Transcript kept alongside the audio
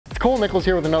Cole Nichols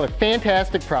here with another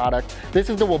fantastic product. This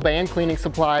is the WABAM cleaning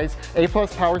supplies. A+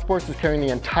 Power Sports is carrying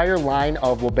the entire line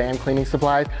of WABAM cleaning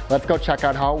supplies. Let's go check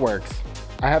out how it works.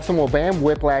 I have some WABAM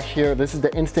Whiplash here. This is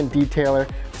the instant detailer.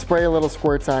 Spray a little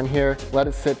squirts on here, let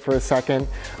it sit for a second.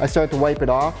 I start to wipe it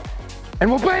off,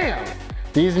 and WABAM!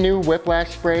 These new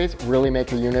Whiplash sprays really make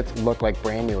your units look like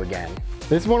brand new again.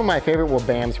 This is one of my favorite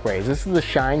WABAM sprays. This is the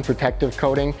Shine Protective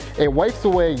Coating. It wipes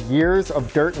away years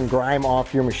of dirt and grime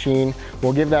off your machine.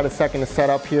 We'll give that a second to set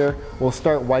up here. We'll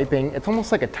start wiping. It's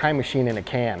almost like a time machine in a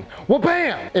can.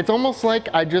 WABAM! It's almost like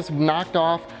I just knocked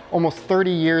off almost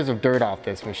 30 years of dirt off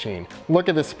this machine. Look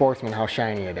at this Sportsman, how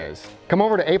shiny it is. Come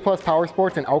over to A+ Power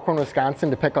Sports in Elkhorn, Wisconsin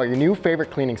to pick out your new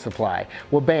favorite cleaning supply.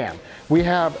 WABAM. We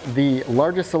have the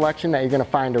largest selection that you're gonna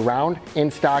find around in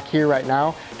stock here right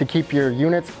now to keep your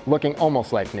units looking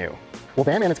almost like new.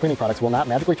 WABAM and its cleaning products will not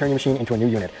magically turn your machine into a new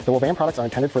unit. The WABAM products are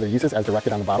intended for their uses as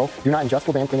directed on the bottle. Do not ingest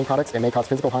WABAM cleaning products. It may cause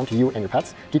physical harm to you and your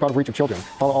pets. Keep out of reach of children.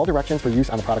 Follow all directions for use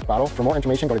on the product bottle. For more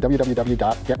information, go to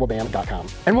www.getwabam.com.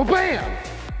 And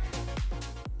WABAM!